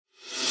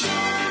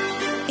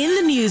In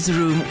the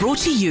Newsroom, brought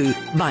to you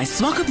by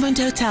Swapo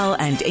Hotel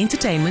and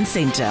Entertainment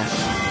Centre.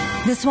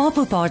 The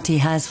Swapo Party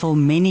has for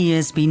many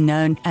years been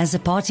known as a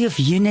party of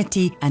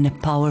unity and a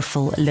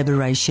powerful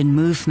liberation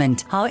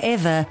movement.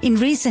 However, in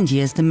recent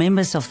years, the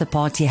members of the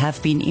party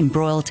have been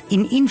embroiled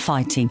in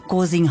infighting,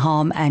 causing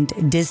harm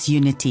and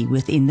disunity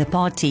within the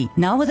party.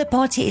 Now with the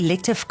party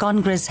elective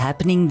congress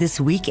happening this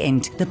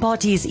weekend, the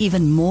party is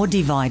even more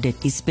divided,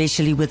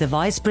 especially with the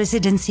vice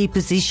presidency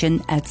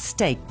position at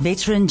stake.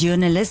 Veteran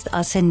journalist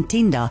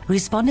Ntinda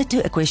responded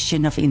to a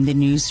question of In the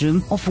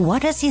Newsroom of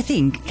what does he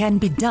think can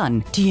be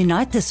done to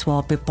unite the Swapo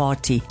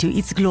Party to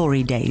its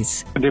glory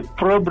days. The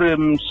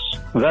problems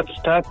that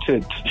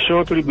started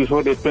shortly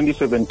before the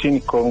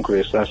 2017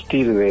 Congress are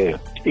still there.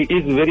 It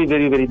is very,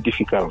 very, very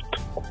difficult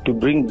to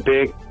bring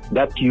back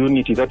that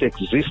unity that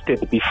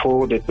existed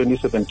before the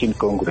 2017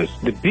 Congress.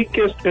 The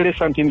biggest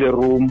elephant in the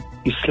room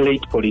is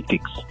slate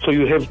politics. So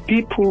you have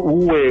people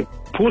who were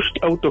pushed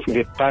out of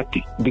the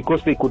party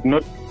because they could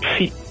not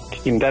fit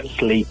in that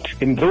slate.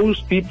 And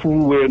those people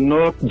were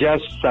not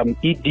just some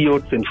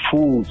idiots and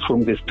fools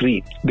from the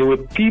street. They were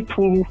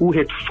people who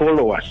had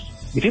followers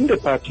within the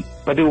party,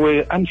 but they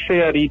were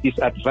unfairly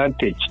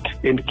disadvantaged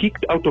and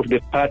kicked out of the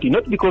party,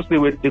 not because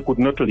they could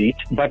not lead,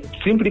 but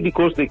simply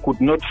because they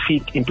could not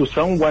fit into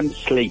someone's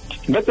slate.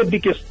 And that's the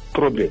biggest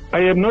problem. I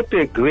am not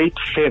a great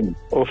fan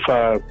of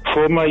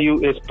former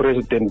U.S.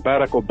 President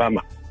Barack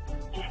Obama,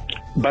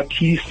 but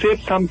he said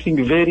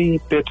something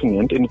very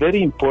pertinent and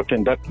very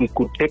important that we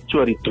could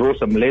actually draw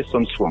some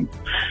lessons from.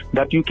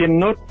 That you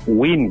cannot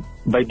win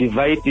by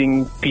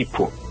dividing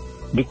people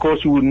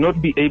because you will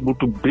not be able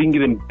to bring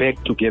them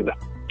back together.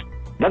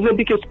 That's the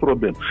biggest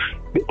problem.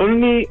 The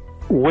only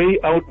way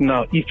out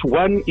now, if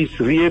one is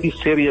really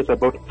serious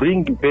about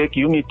bringing back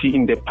unity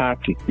in the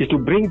party, is to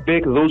bring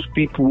back those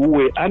people who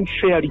were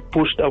unfairly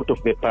pushed out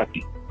of the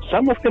party.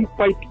 Some of them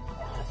quite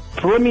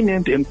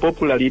prominent and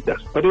popular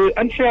leaders, but they were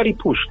unfairly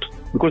pushed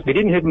because they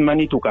didn't have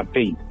money to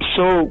campaign.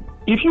 So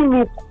if you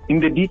look in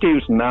the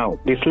details now,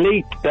 the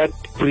slate that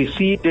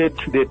preceded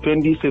the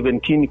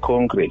 2017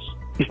 Congress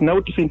is now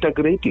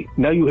disintegrated.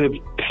 Now you have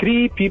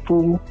three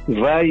people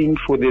vying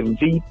for the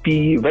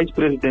VP, vice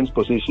president's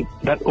position.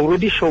 That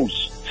already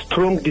shows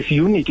strong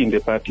disunity in the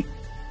party.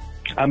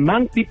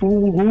 Among people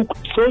who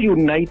looked so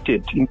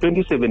united in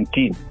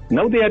 2017,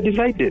 now they are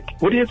divided.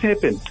 What has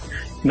happened?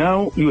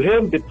 Now you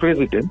have the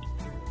president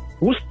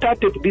who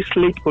started this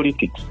slate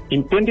politics.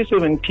 In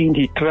 2017,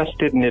 he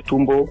trusted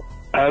Netumbo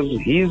as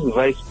his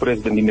vice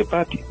president in the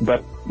party.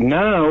 But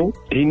now,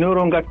 he no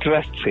longer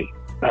trusts her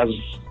as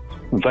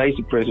vice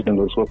president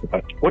of the Swapo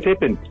Party. What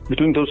happened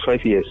between those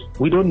 5 years?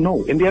 We don't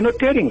know. And they are not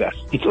telling us.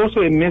 It's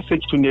also a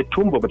message to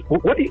Netumbo. But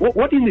what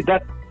is it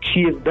that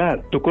she has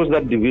done to cause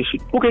that division?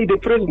 Okay, the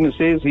president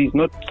says he's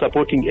not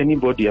supporting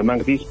anybody among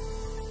these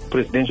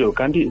presidential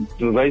candidates,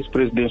 vice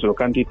presidential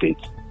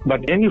candidates.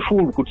 But any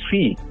fool could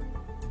see,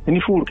 any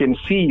fool can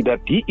see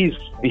that he is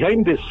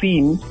behind the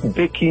scenes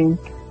backing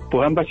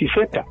Pohamba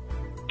Sifeta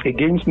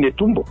against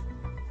Netumbo,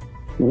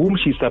 whom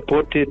she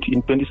supported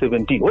in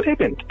 2017. What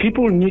happened?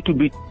 People need to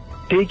be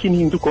taken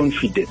into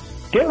confidence.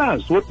 Tell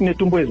us what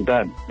Netumbo has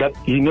done that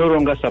he no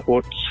longer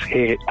supports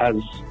her as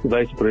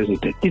vice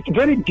president. It's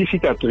very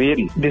difficult,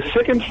 really. The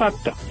second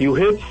factor, you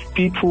have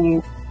people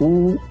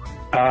who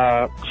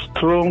are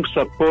strong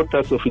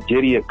supporters of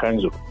Jerry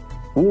Kanzo,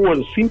 who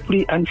was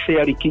simply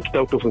unfairly kicked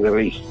out of the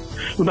race.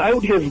 I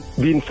would have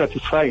been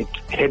satisfied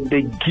had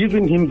they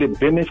given him the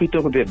benefit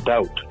of the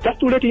doubt, just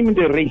to let him in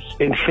the race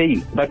and fail.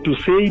 But to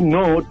say,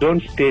 no,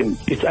 don't stand,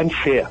 it's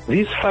unfair.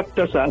 These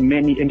factors are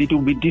many, and it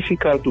will be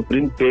difficult to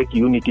bring back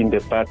unity in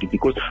the party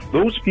because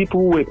those people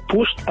who were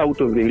pushed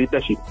out of the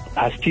leadership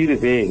are still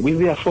there with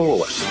their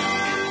followers.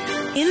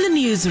 In the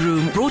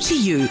Newsroom, brought to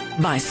you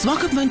by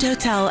Swapo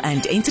Hotel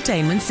and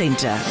Entertainment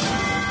Centre.